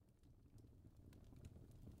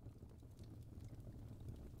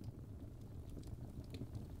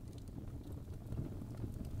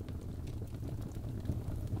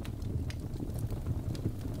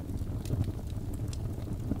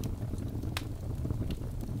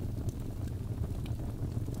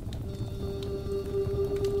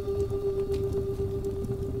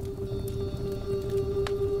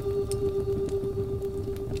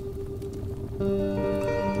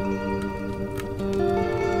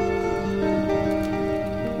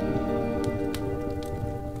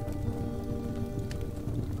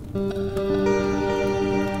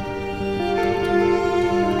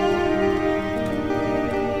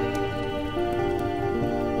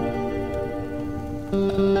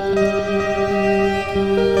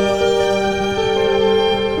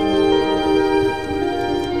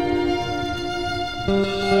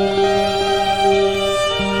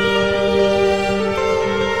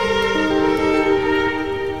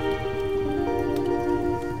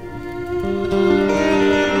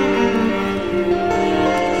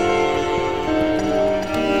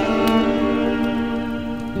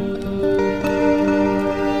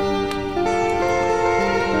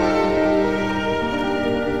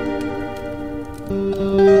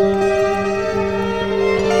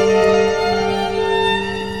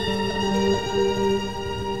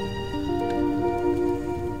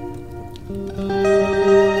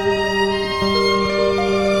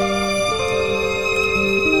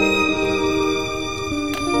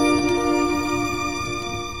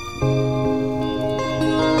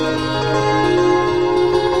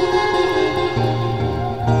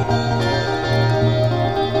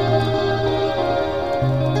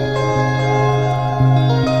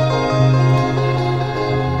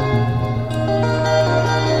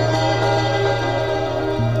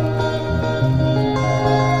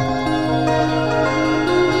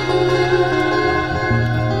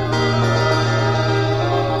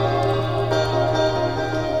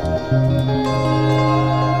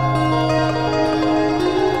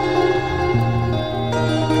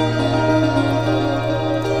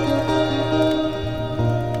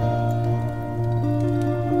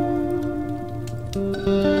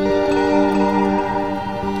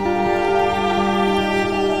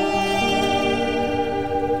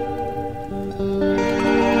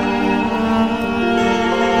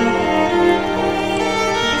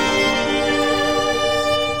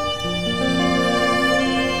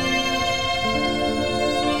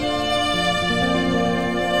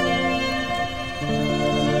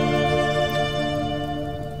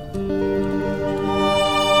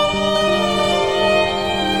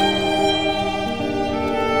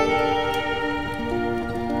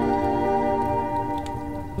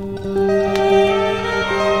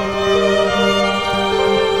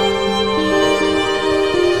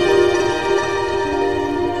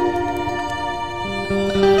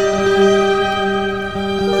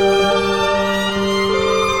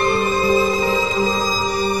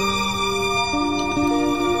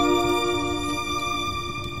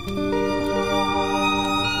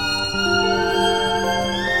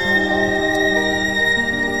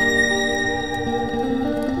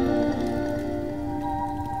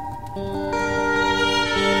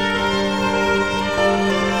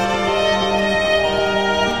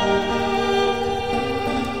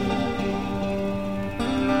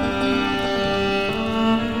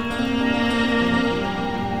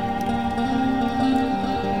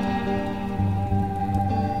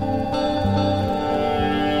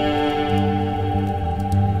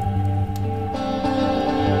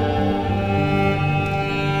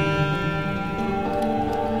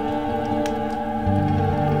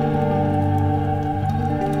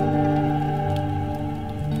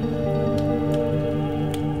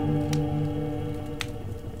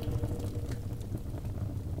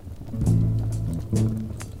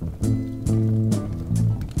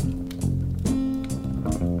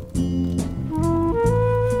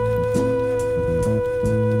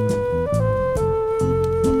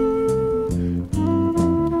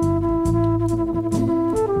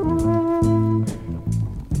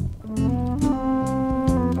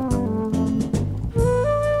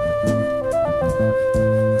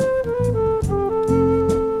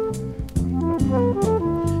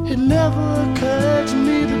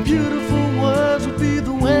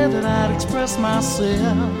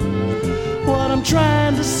myself. What I'm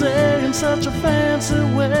trying to say in such a fancy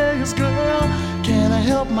way is, girl, can I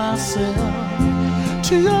help myself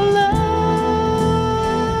to your love?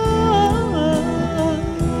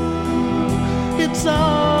 It's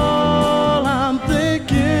all I'm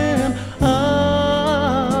thinking of.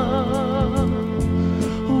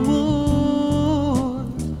 Ooh,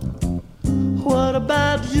 what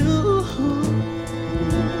about you?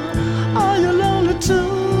 Are you lonely too?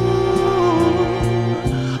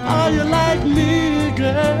 Are you like me,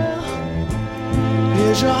 girl?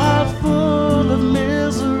 Is your heart full of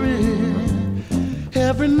misery?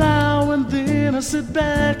 Every now and then I sit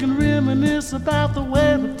back and reminisce about the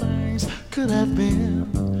way that things could have been.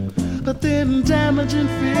 But then damaging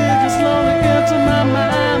figures slowly enter my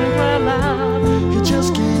mind and cry loud, you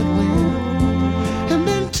just can't win. And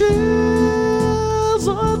then tears,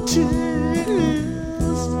 oh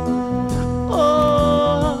tears,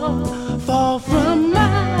 oh, fall from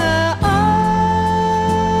my eyes,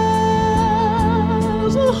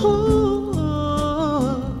 oh,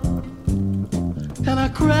 and I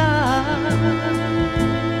cry.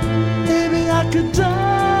 break it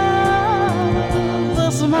down,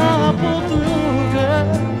 but somehow I pull through,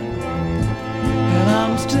 girl. And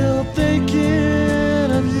I'm still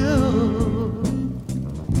thinking of you.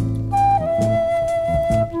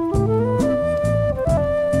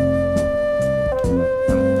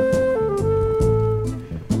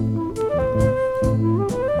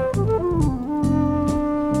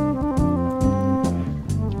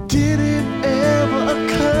 Did it ever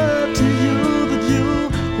occur to you that you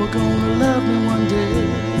were gonna love me one day?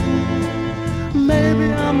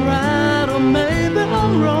 Maybe I'm right or maybe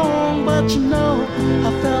I'm wrong, but you know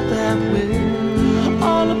I felt that way.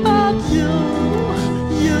 All about you,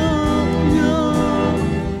 you, you.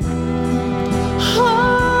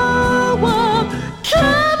 Oh, what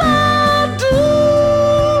can I do?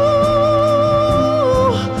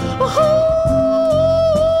 Oh,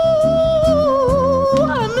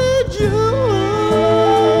 I need you.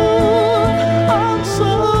 I'm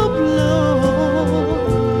so blue,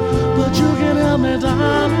 but you can help me,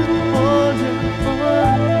 darling. Oh, yeah,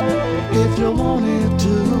 oh, if you wanted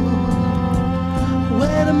to.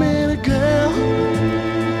 Wait a minute, girl,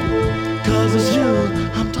 'cause it's you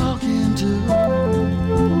I'm talking to.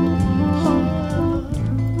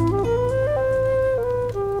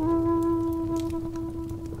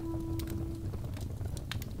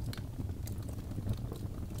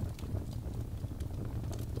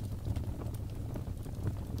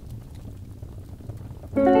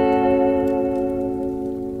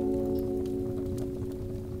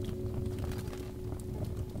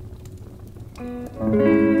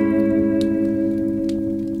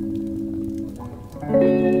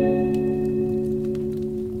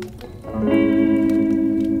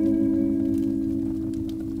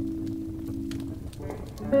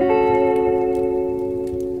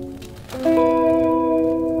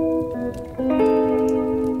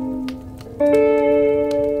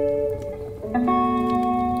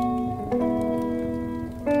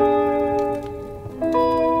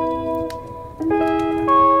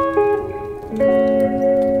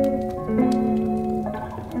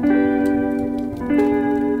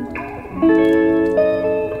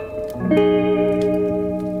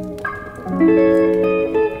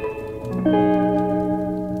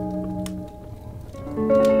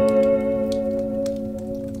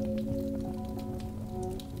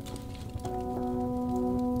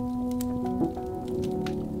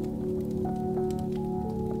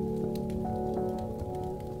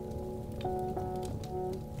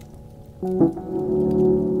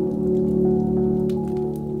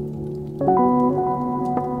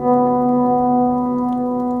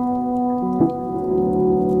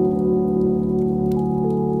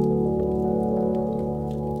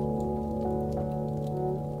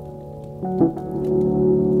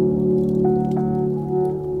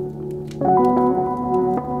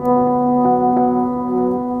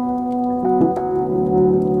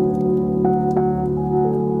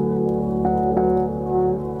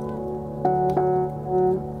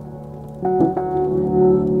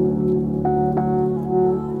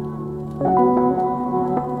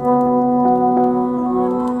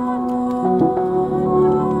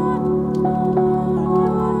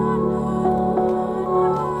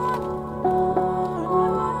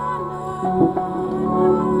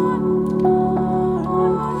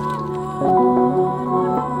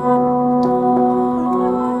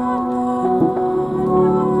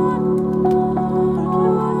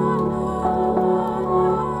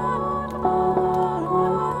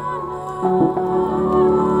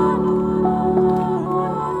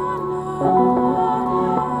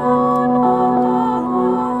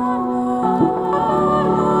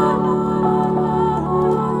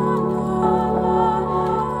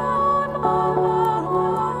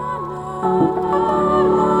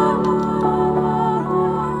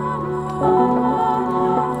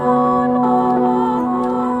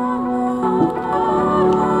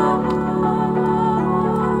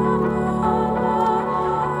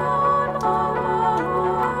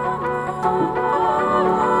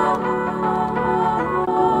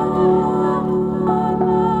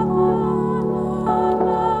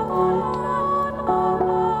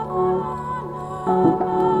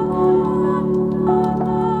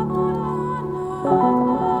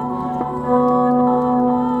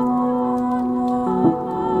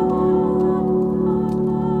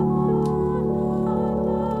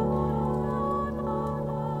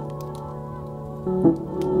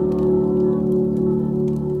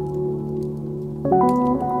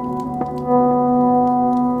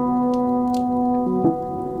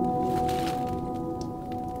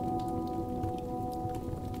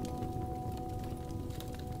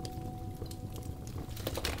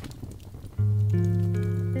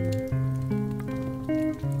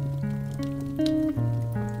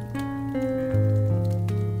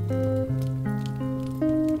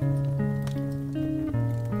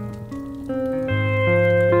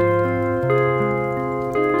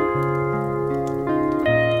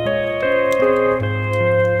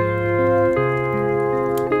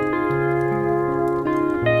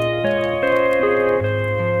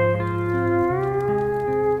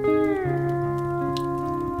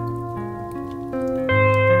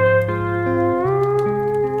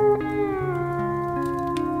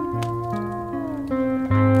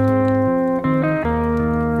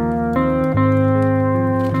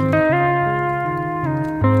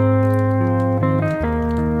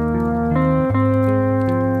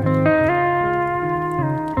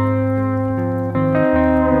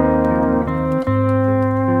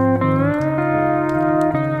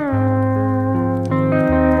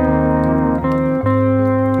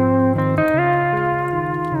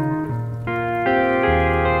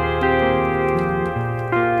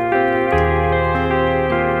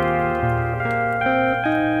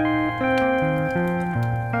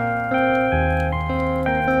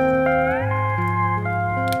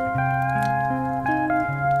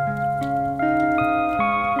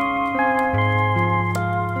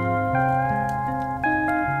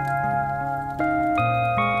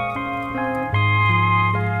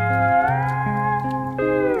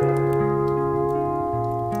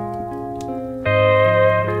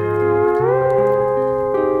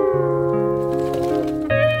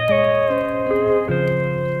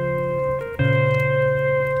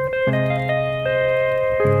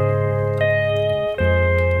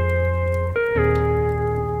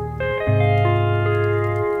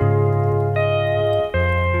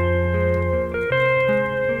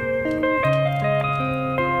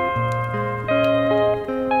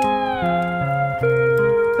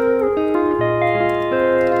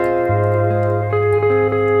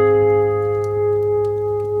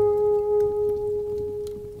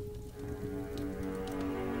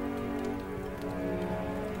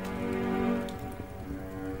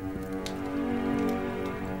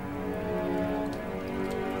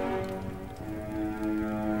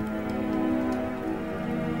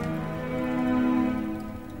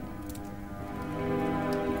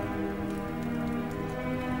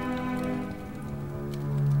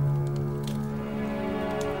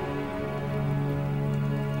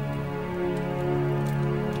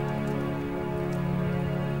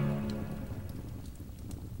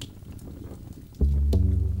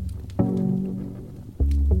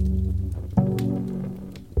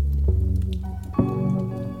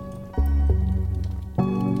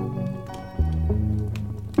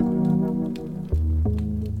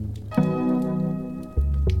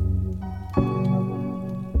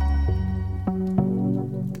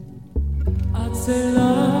 say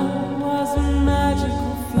love was a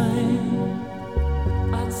magical flame.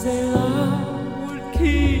 I'd say love would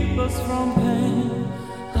keep us from pain.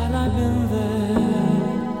 Had I been there,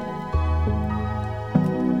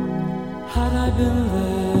 had I been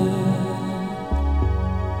there,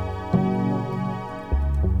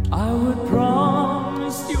 I would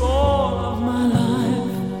promise you all of my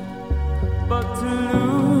life. But to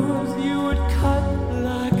lose you would cut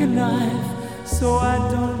like a knife. So I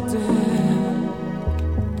don't dare,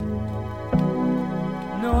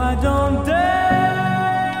 no I don't dare,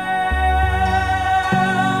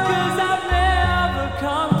 'cause I've never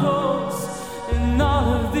come close in all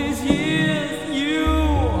of these years. You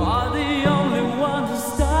are the only one to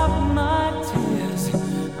stop my tears,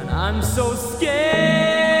 and I'm so scared,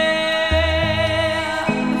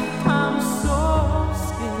 I'm so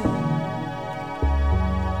scared.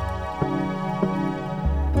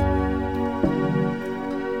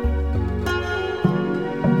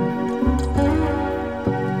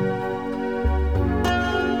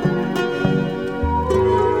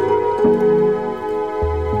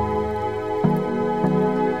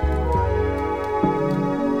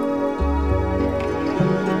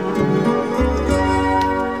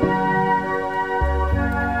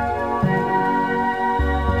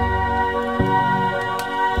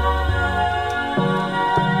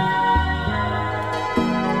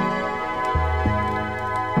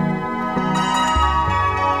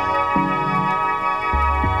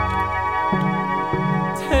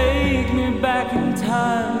 Take me back in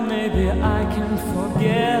time, maybe I can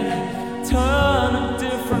forget. Turn a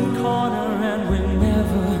different corner and we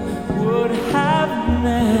never would have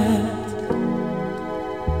met.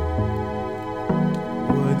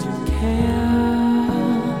 Would you care?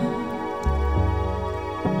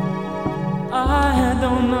 I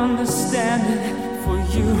don't understand it. For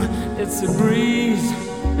you, it's a breeze.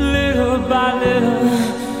 Little by little,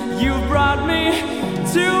 you brought me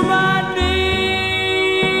to my knees.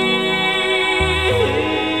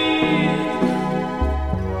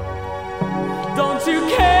 Don't you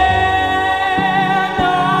care? No,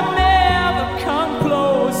 I've never come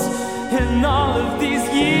close in all of these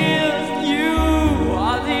years. You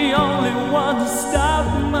are the only one to stop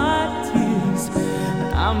my tears,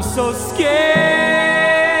 and I'm so scared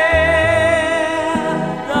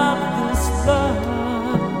of this love.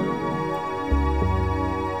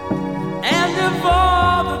 And if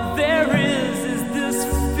all that there is this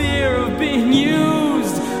fear of being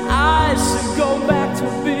used, I should go back to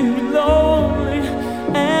being lonely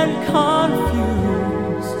and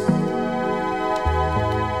confused.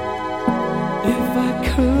 If I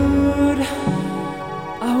could,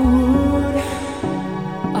 I would,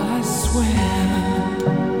 I swear.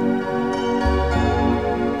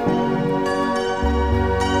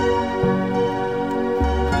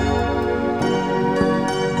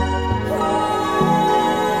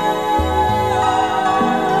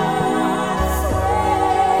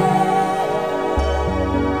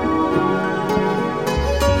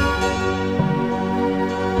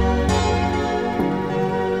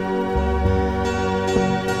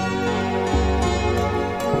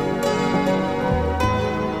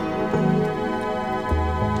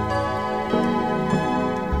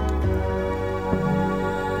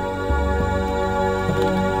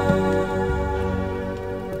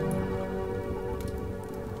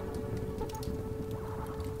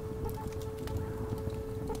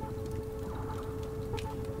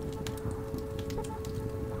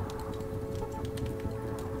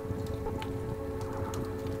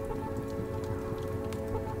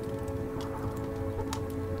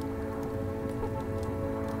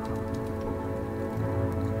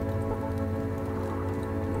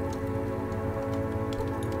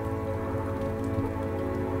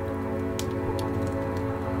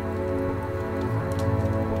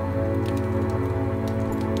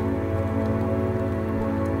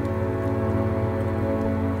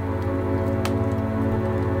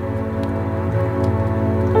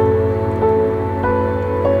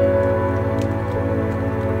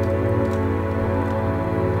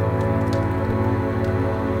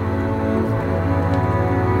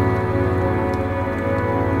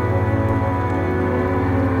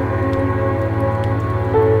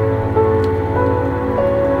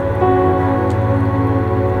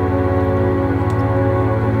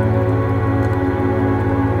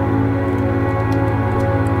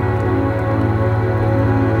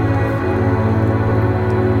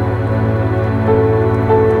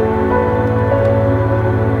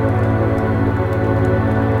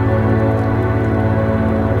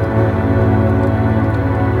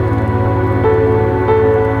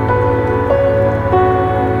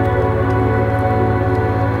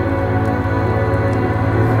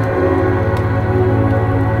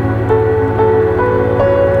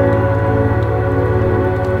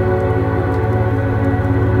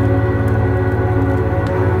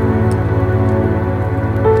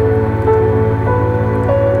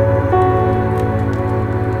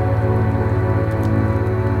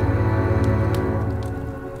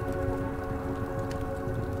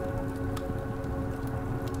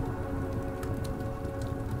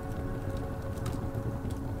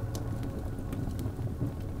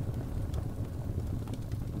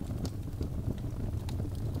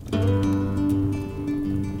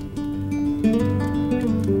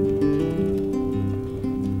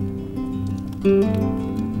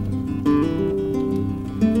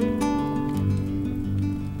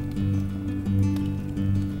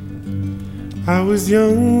 I was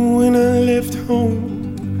young when I left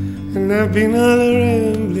home, and I've been all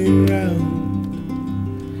rambling round,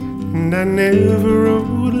 and I never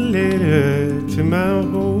wrote a letter to my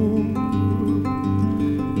home,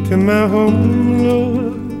 Lord,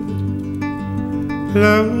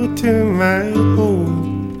 Lord, to my home.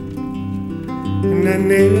 And I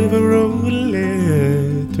never wrote a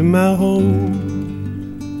letter to my home.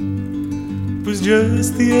 It was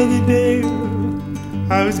just the other day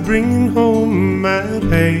I was bringing home my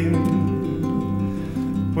pain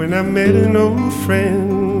when I met an old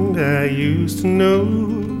friend I used to know.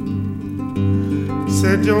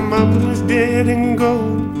 Said your mom was dead and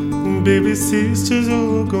gone, and baby sister's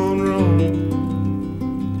all gone wrong,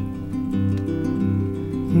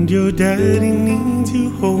 and your daddy needs you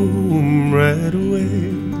home right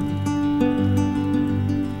away.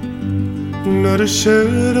 Not a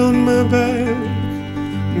shirt on my back,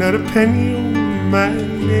 not a penny on my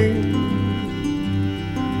name,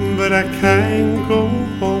 but I can't go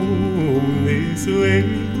home this way,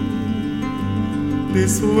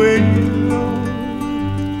 Lord,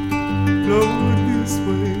 Lord, this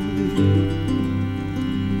way.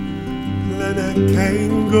 That I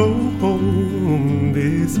can't go home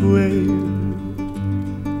this way.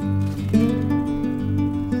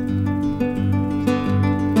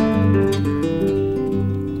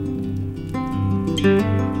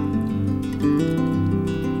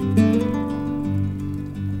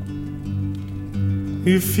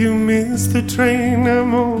 If you miss the train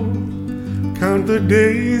I'm on, count the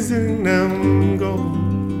days and I'm gone.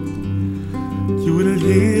 You will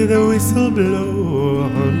hear the whistle blow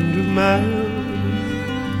 100 miles,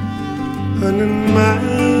 100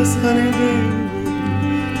 miles, honey baby,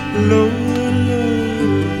 Lord,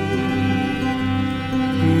 Lord.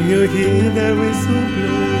 And you'll hear that whistle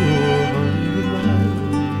blow 100 miles.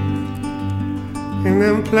 And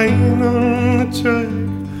I'm playing on the track,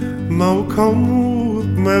 Mo come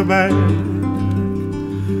with my bag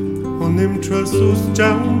on them trestles,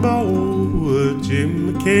 Jumbo, Jim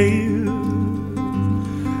McKay.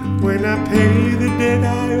 When I pay the debt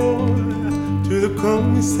I owe to the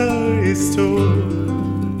commissary store,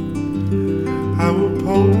 I will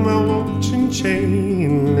pull my watch and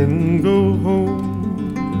chain and go home.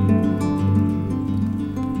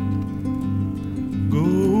 Go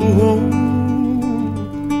home,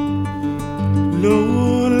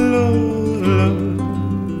 Lord, Lord, Lord.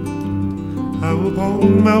 I will pull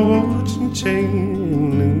my watch and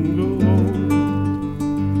chain and go home.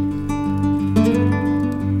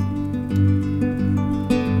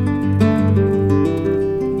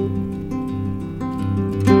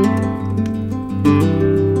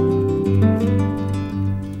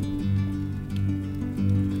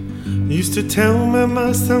 Used to tell my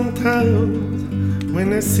mama sometimes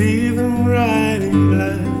when I see them riding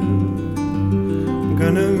blind,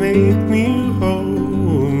 gonna make me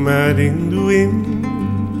home out in the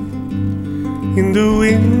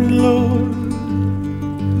wind, Lord,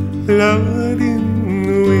 Lord, in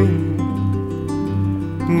the wind.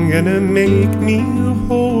 Gonna make me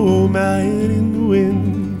home out in the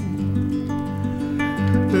wind.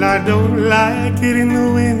 Well, I don't like it in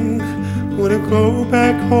the wind, wanna go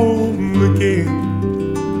back home again,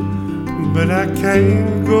 but I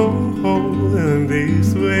can't go home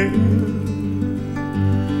this way,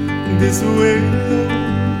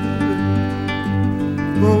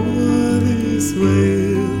 oh, this way.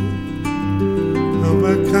 No,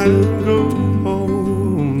 I can't go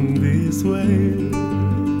home this way.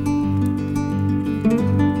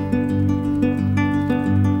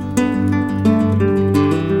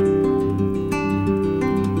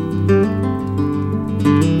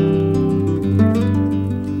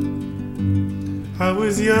 I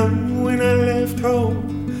was young when I left home,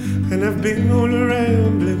 and I've been all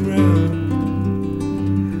rambling round,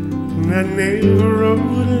 and I never wrote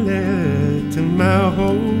a letter to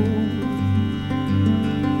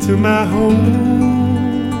my home,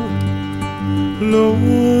 Lord,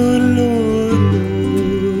 Lord, Lord.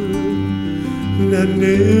 And I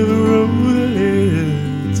never wrote a letter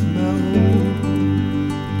to my home.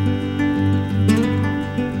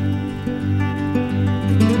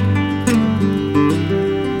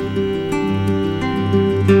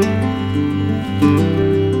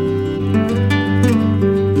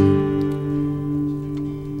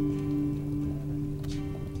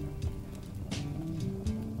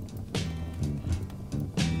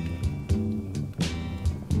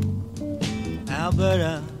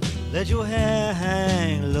 Alberta, let your hair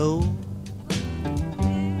hang low.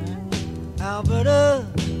 Alberta,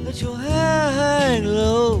 let your hair hang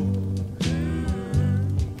low.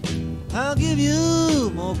 I'll give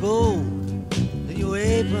you more gold than you your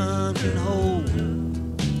apron can hold.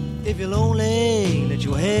 If you're lonely, let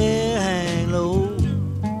your hair hang low.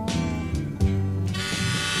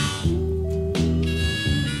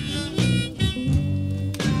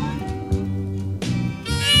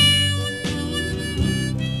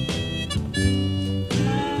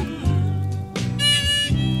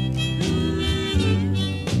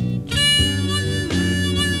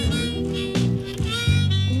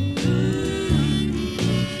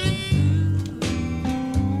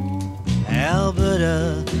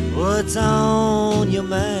 Alberta, what's on your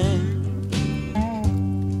mind?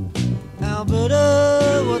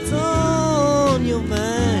 Alberta, what's on your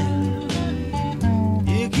mind?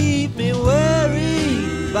 You keep me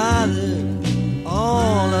worried, bothered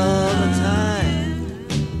all of the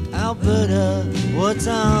time. Alberta, what's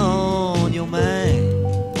on your mind?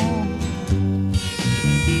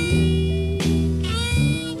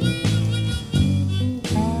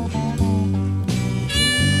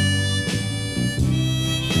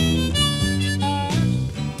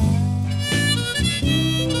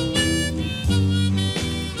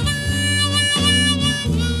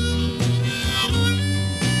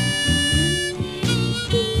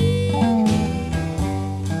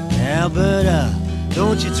 Alberta,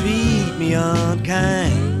 don't you treat me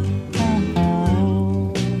unkind.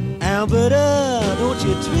 Alberta, don't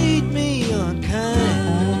you treat me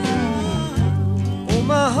unkind. Oh,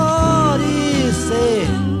 my heart is sad,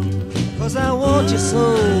 'cause I want you so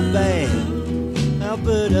bad.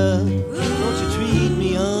 Alberta, don't you treat me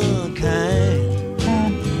unkind.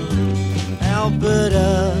 Alberta,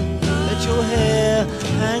 let your hair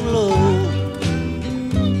hang low.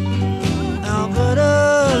 Alberta,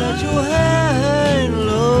 let your hair hang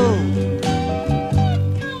low.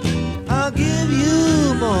 I'll give you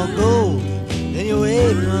more gold than your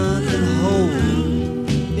apron can hold.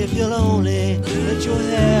 If you're lonely, let your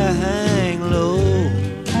hair hang low.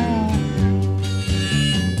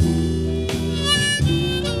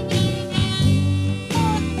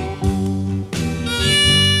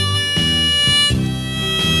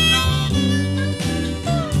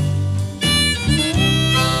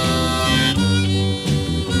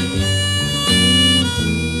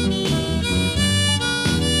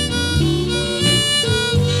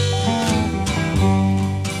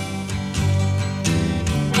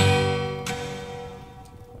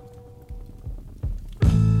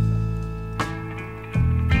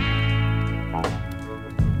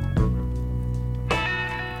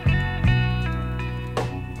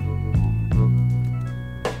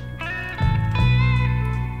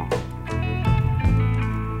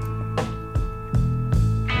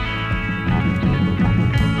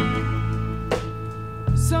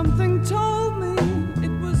 Something told me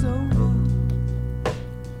it was over.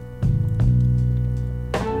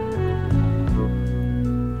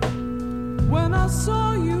 When I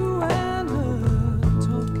saw you and her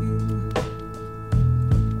talking,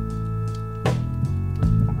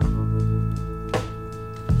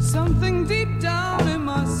 something deep down in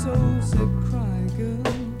my soul said, cry,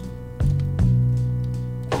 girl.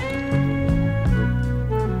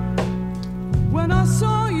 When I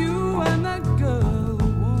saw you and that girl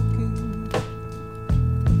walking,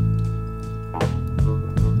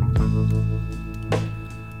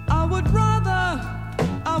 I would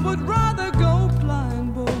rather go blind,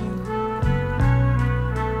 boy,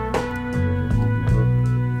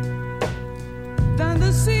 than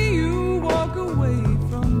to see you walk away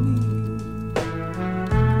from me.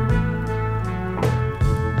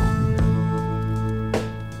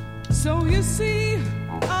 So you see,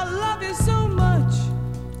 I love you so much,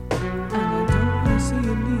 and I don't want to see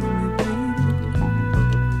you leave me, baby.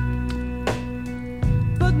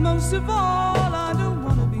 But most of all, I don't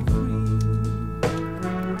want to be free.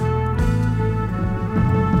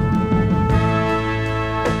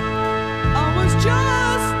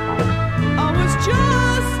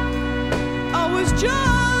 I was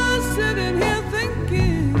just sitting here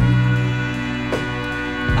thinking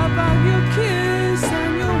about your kiss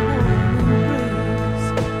and your warm embrace.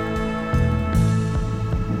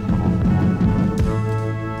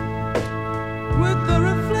 With the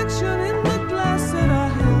reflection in the glass that I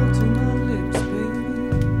held to my lips, baby,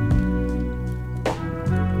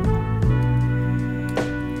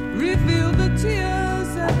 revealed the tears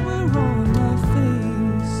that were on my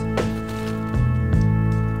face.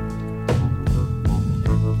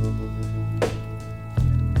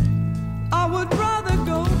 I would rather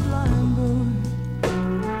go blind, boy,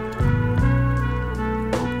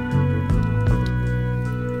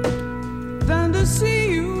 than to see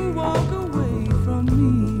you walk away from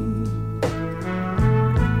me.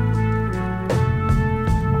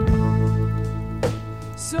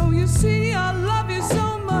 So you see, I love you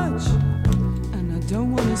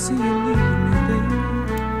wanna see you leave me, baby.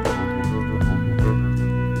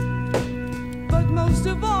 But most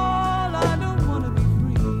of all, I don't wanna be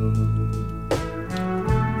free.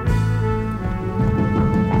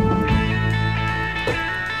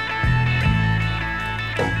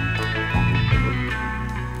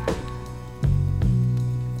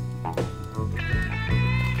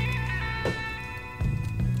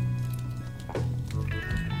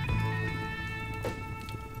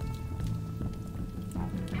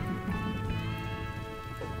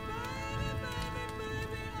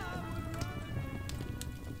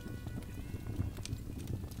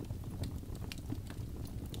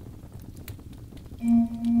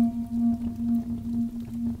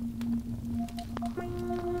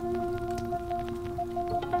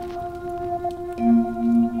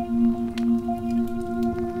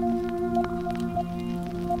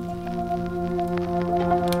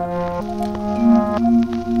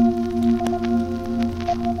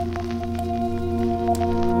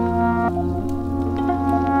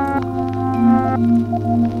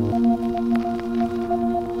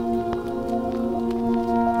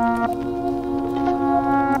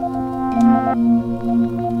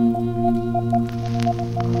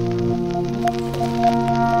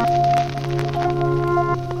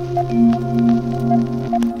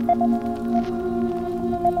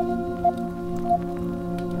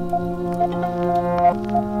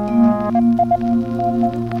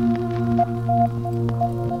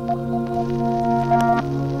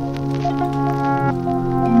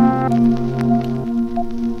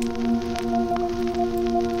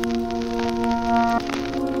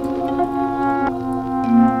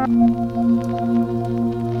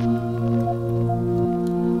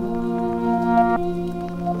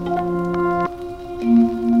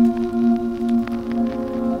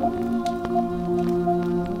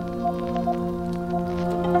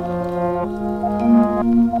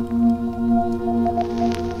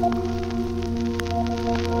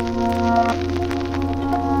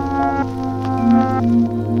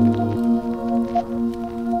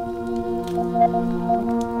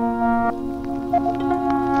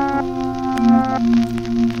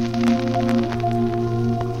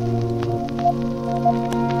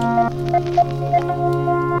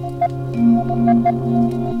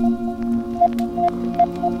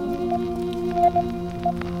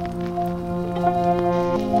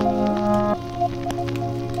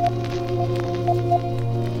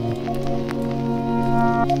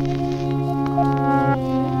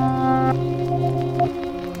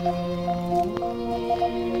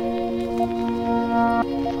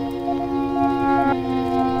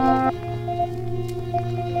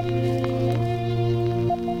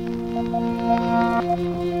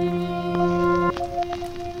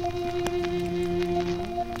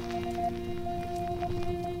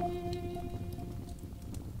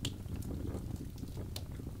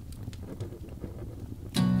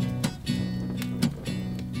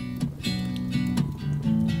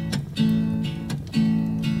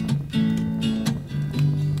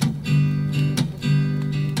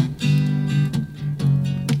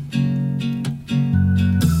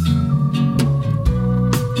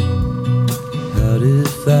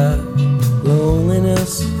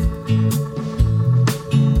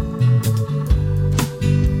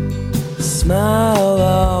 Smile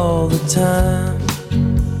all the time.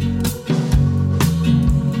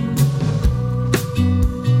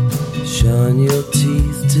 Shine your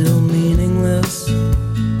teeth till meaningless,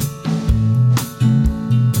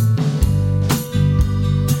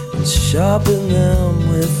 and sharpen them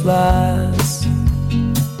with lies.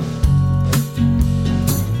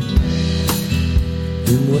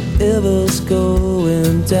 And whatever's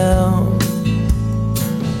going down,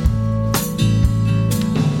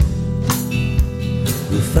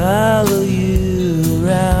 we'll follow you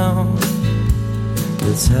around.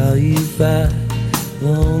 That's how you fight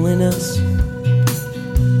loneliness.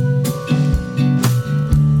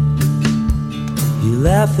 You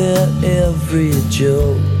laugh at every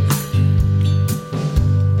joke.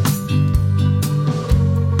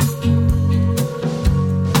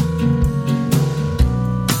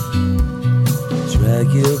 Drag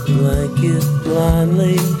your blanket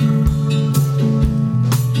blindly,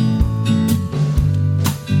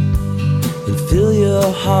 and fill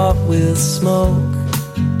your heart with smoke.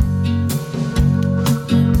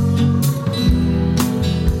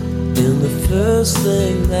 And the first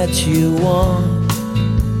thing that you want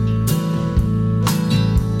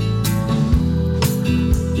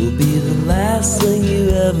will be the last thing you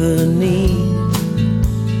ever need.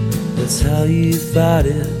 That's how you fight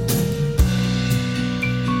it.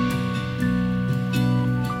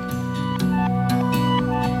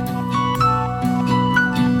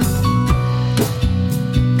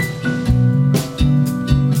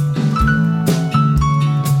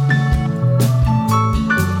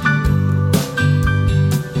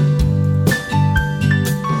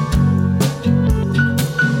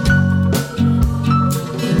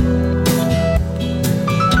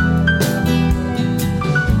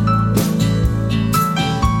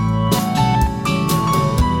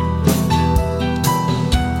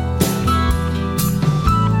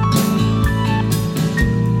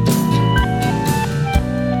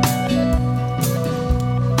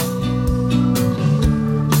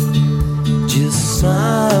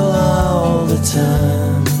 the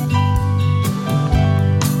time.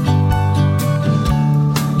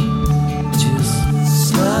 Just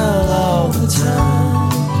smile all the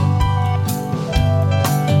time.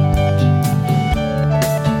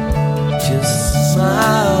 Just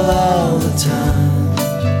smile all the time.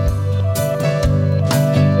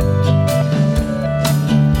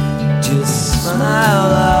 Just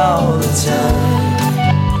smile all the time.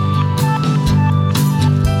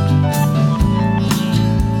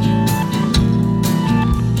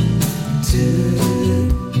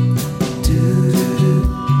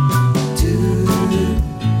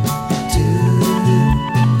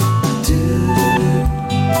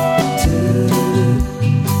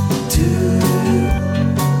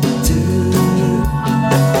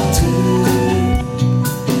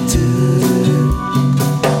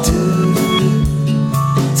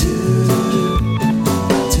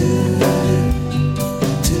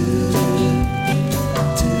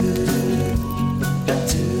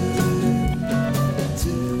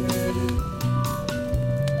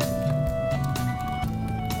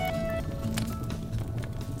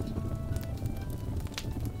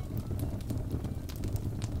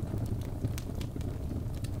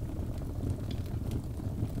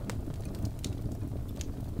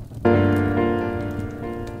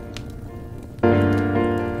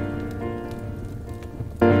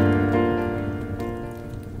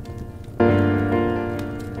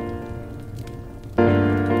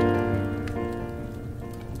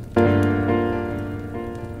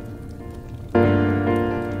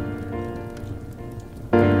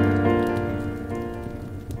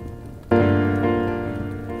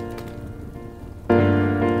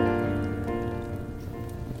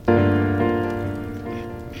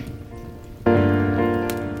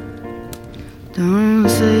 Don't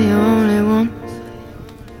say you only want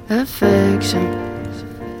affection.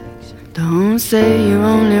 Don't say you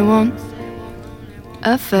only want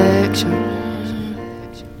affection.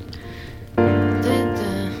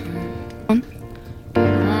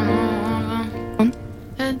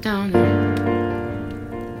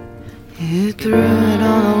 You threw it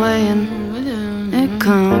all away and it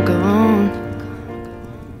can't go on.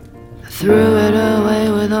 I threw it away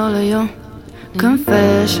with all of your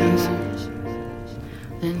confessions.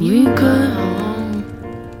 We could hold,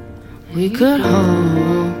 we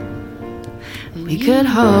could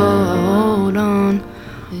hold on,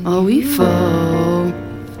 or we fall.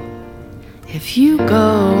 If you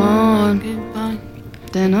go on,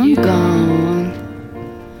 then I'm gone.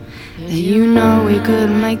 And you know we could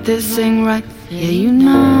make this thing right. Yeah, you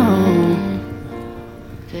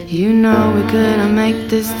know we could make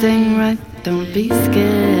this thing right. Don't be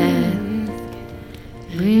scared.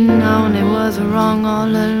 We know it was wrong all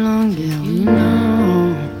along, yeah, we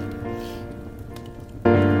know.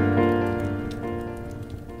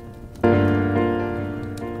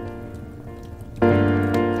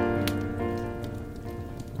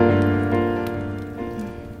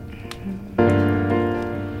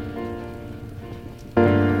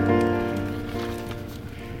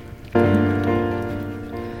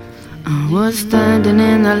 I was standing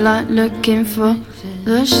in the light looking for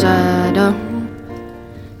the shadow.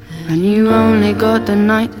 And you only got the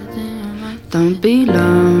night. Don't be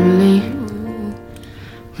lonely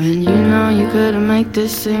when you know you couldn't make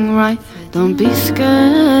this thing right. Don't be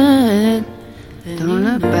scared. Don't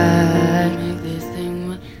look back. Make this thing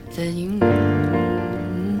right. Said you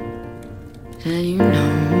know. Said you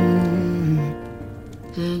know.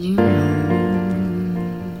 Said you know.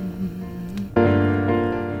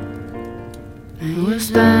 And we're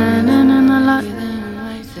standing in the light.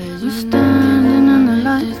 We're standing in the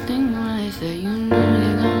light. Said you know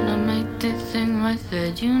you're gonna make this thing right.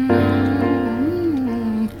 Said you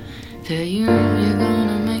know. Said you know you're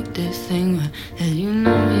gonna make this thing right. Said you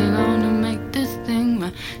know you're gonna make this thing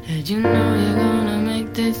right. Said you know you're gonna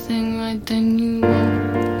make this thing right. Then you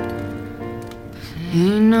won't.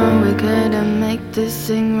 You know we couldn't make this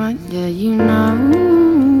thing right. Yeah, you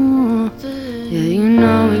know. Yeah, you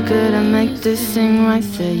know we couldn't make this thing right.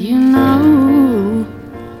 Said you know.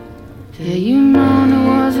 Yeah, you know there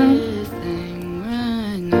wasn't.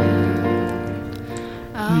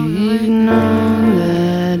 We know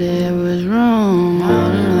that it was wrong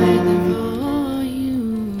all along.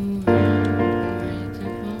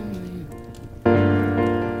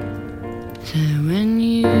 So when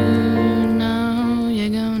you know you're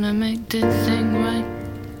gonna make this thing right.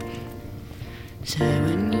 So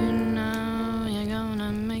when you know you're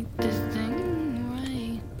gonna make this thing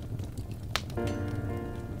right.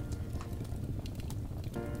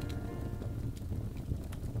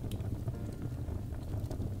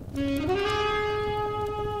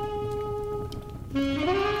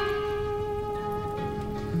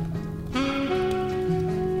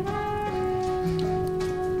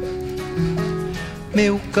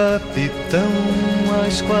 meu capitão,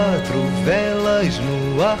 as 4 velas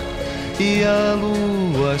no ar e a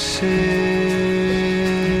lua cheia,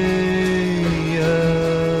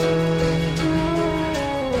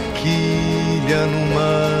 quilha no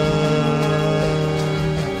mar,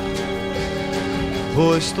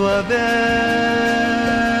 rosto aberto,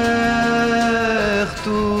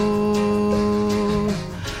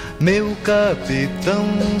 meu capitão,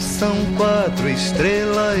 são 4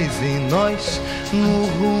 estrelas e nós no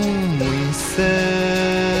rumo incerto,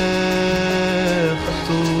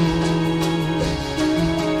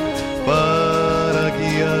 para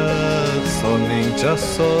guiar somente a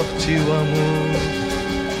sorte, o amor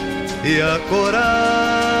e a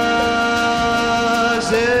coragem.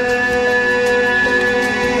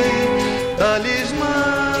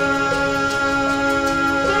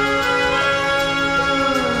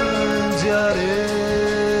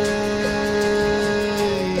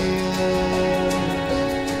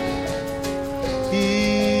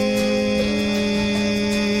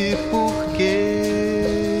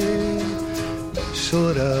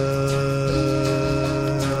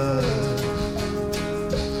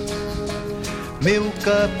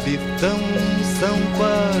 Capitão, são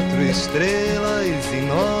 4 estrelas e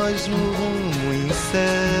nós no rumo incerto,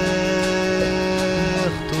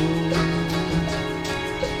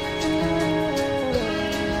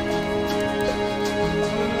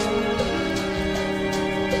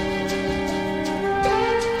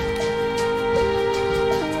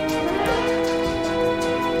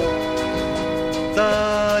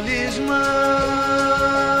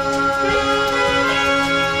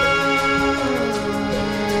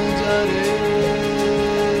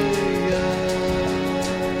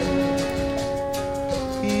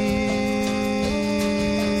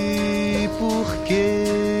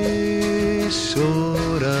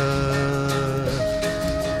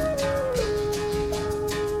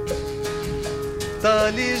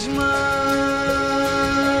 talismã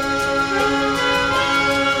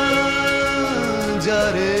de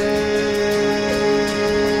areia,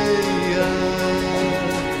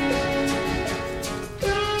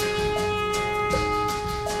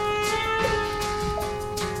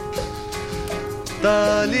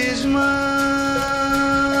 talismã.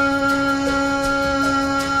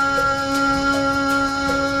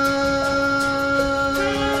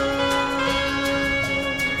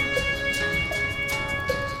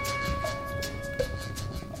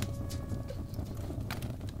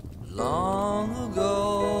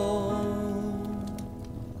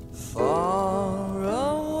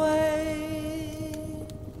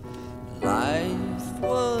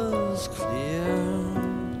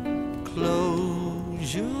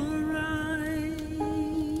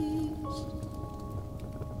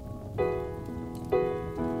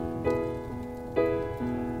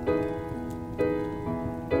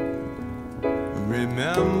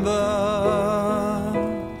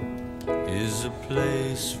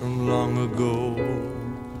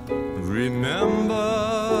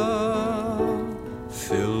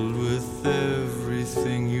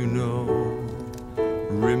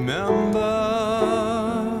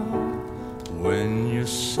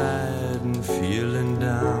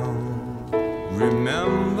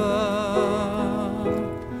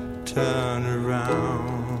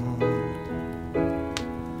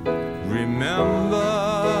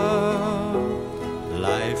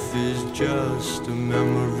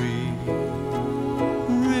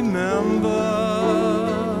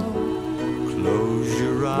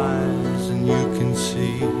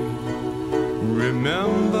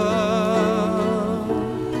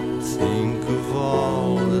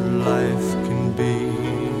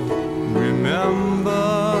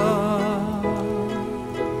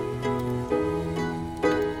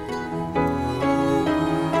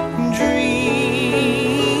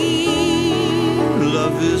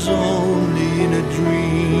 Love is only in a dream.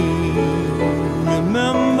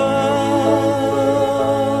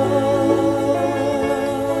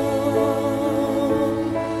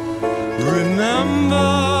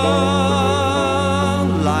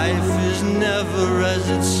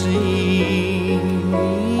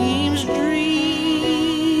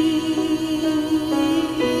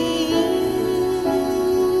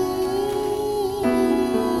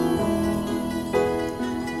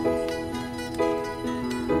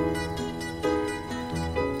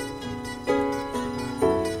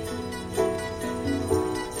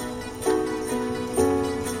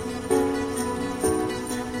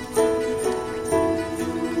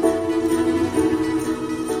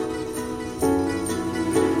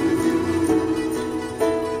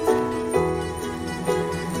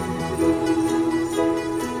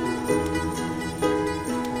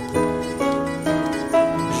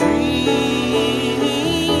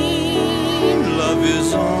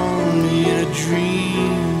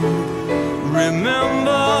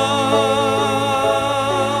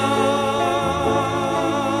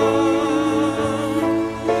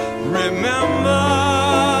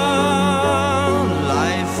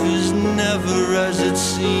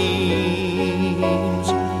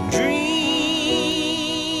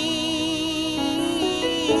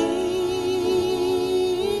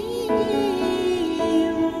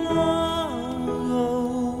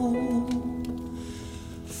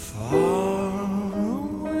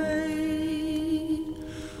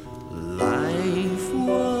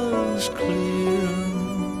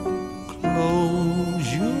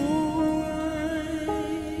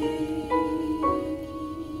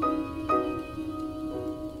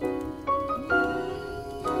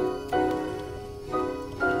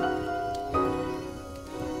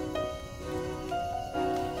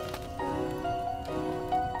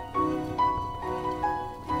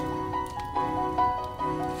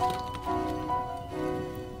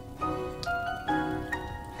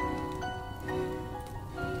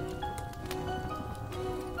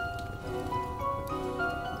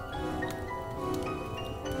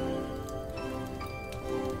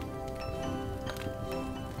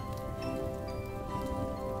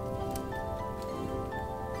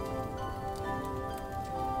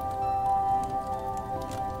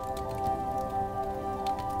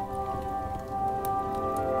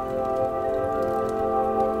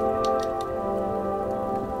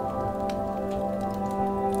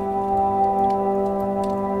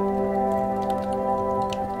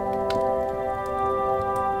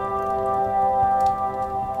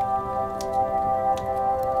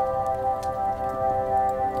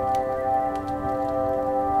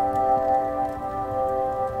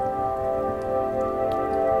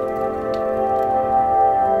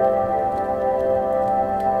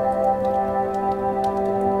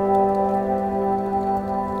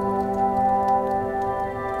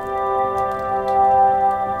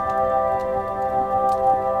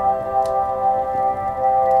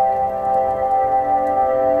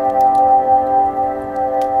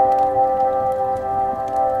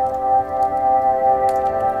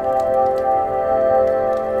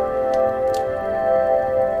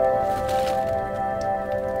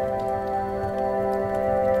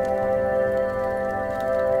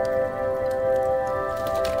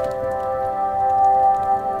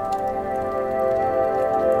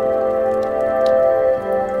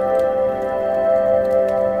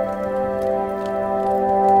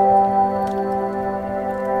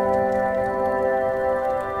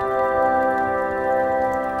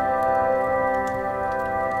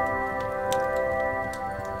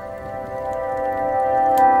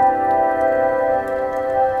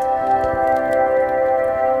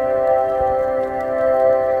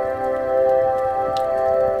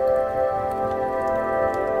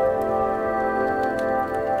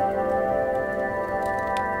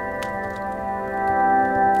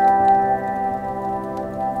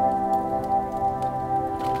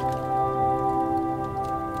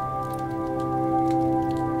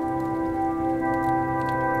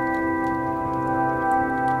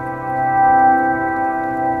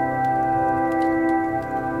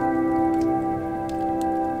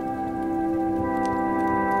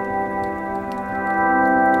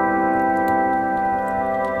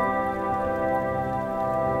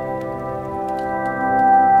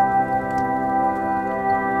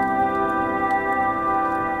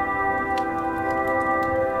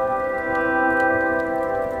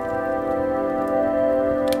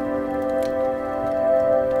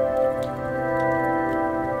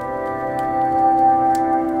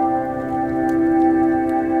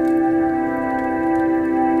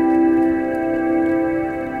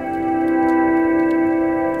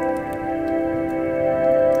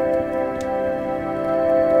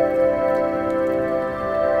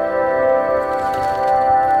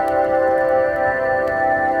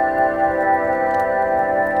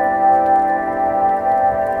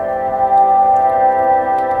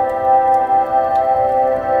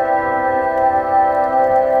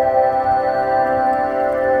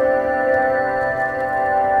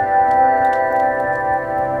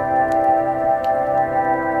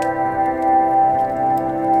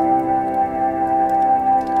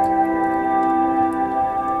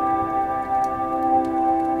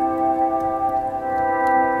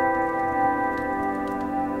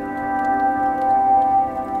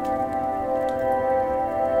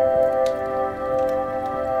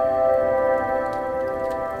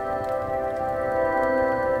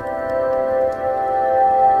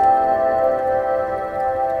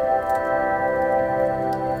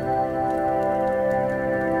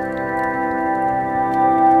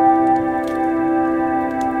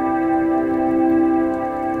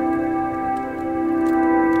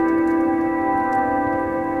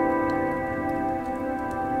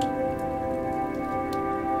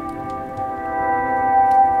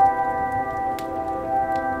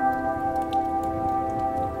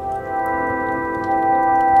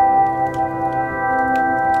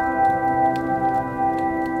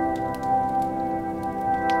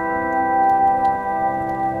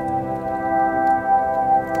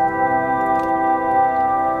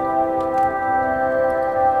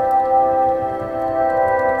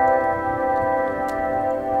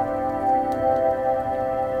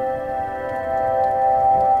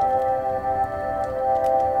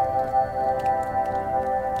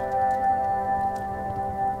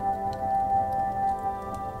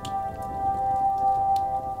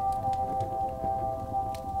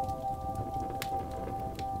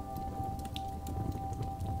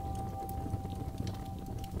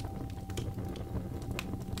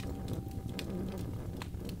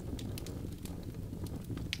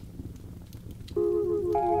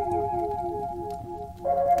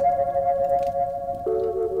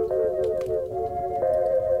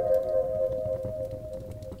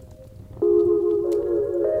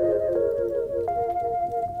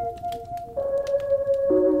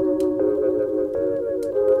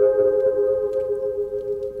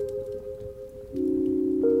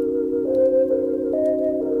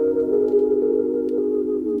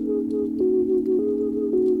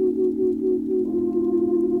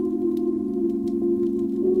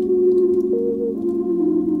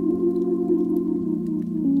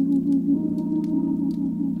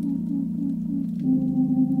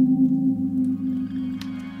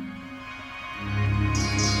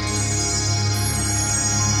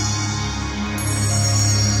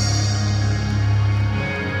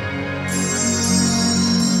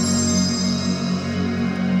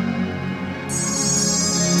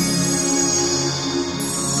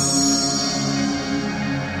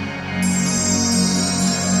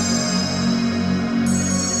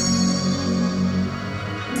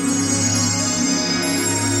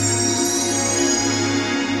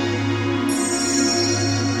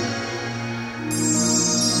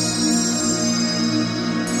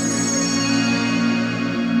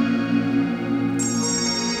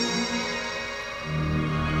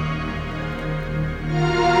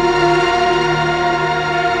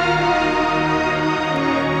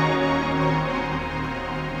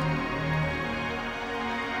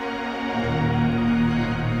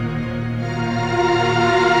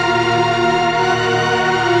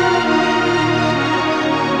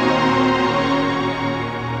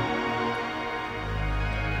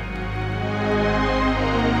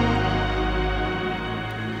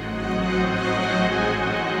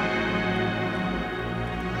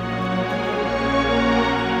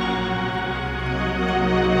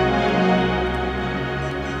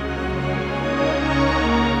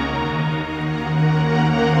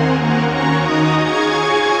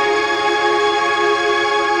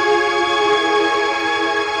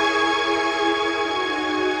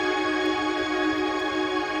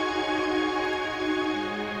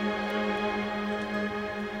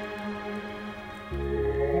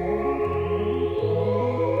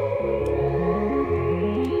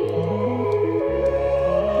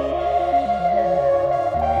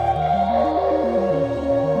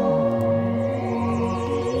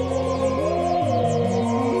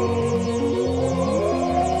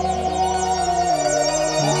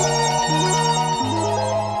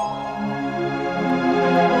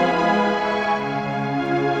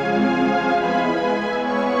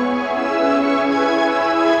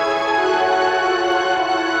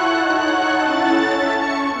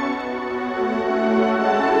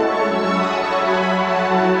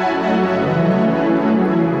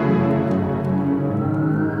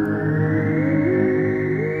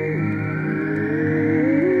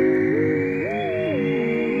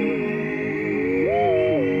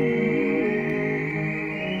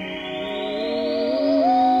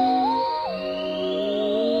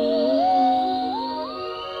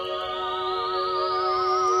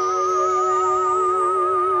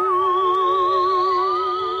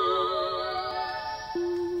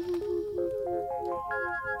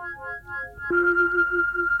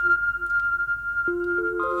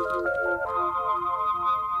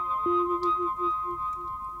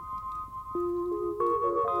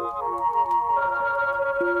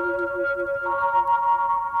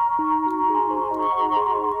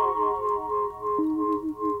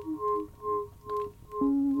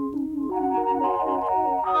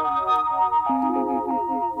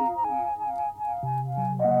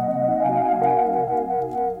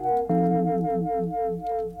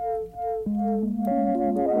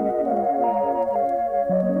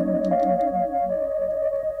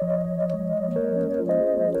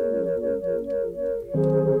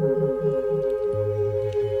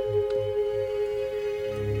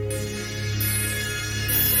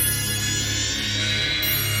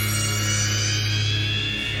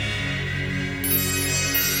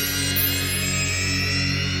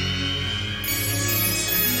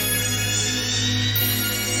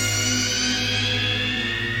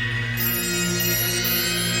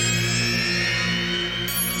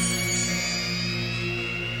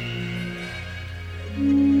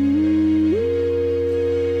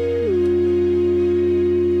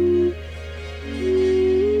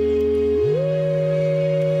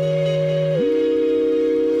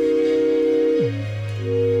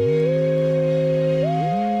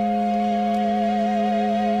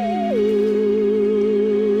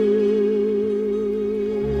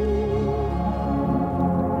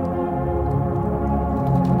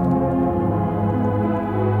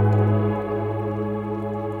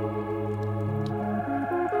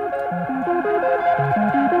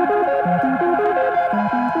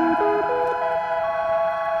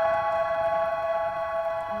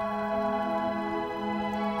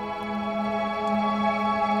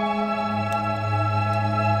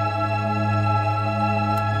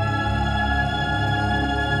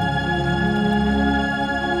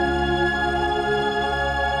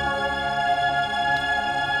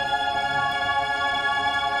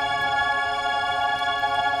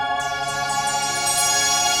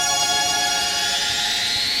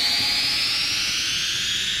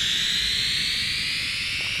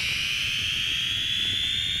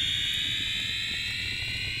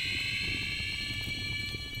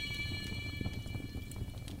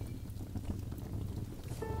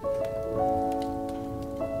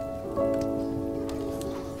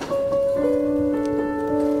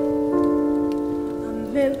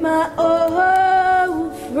 met my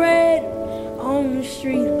old friend on the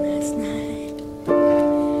street last night.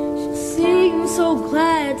 She seemed so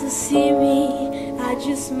glad to see me. I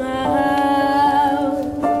just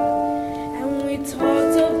smiled, and we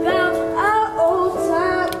talked about our old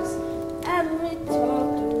times, and we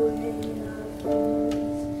talked away our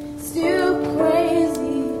feelings. Still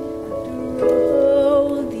crazy after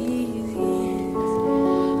all these years.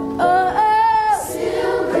 Oh,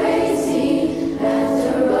 still crazy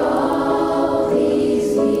after all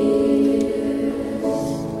these years.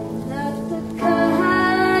 Not the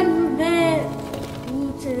kind of man who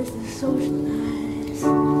tends to socialize.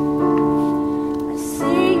 I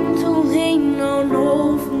seem to lean on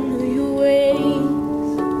old familiar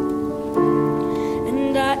ways,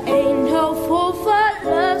 and I ain't helpful for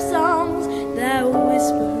love songs that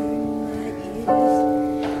whisper in my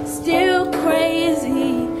ears. Still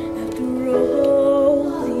crazy after all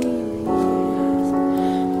these years.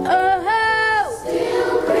 Oh,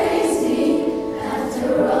 still crazy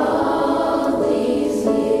after all these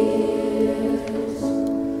years.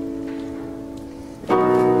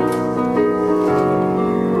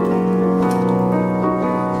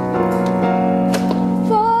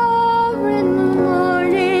 4 in the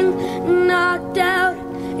morning, knocked out,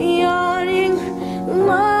 yawning,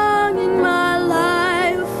 longing my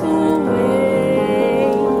life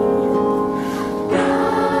away. I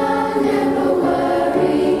never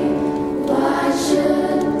worry, why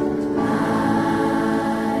should I?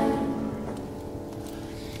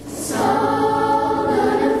 It's all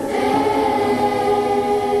gonna fade.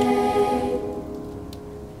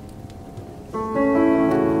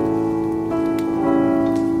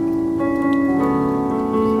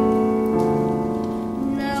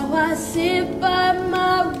 Now I sit by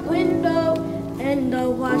my window and I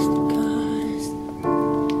watch the cars.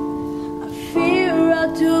 I fear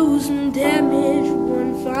I'll do some damage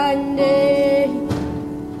one fine day,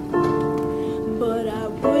 but I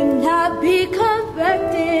would not be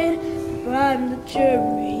convicted if I'm the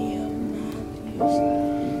jury of my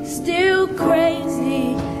views. Still crazy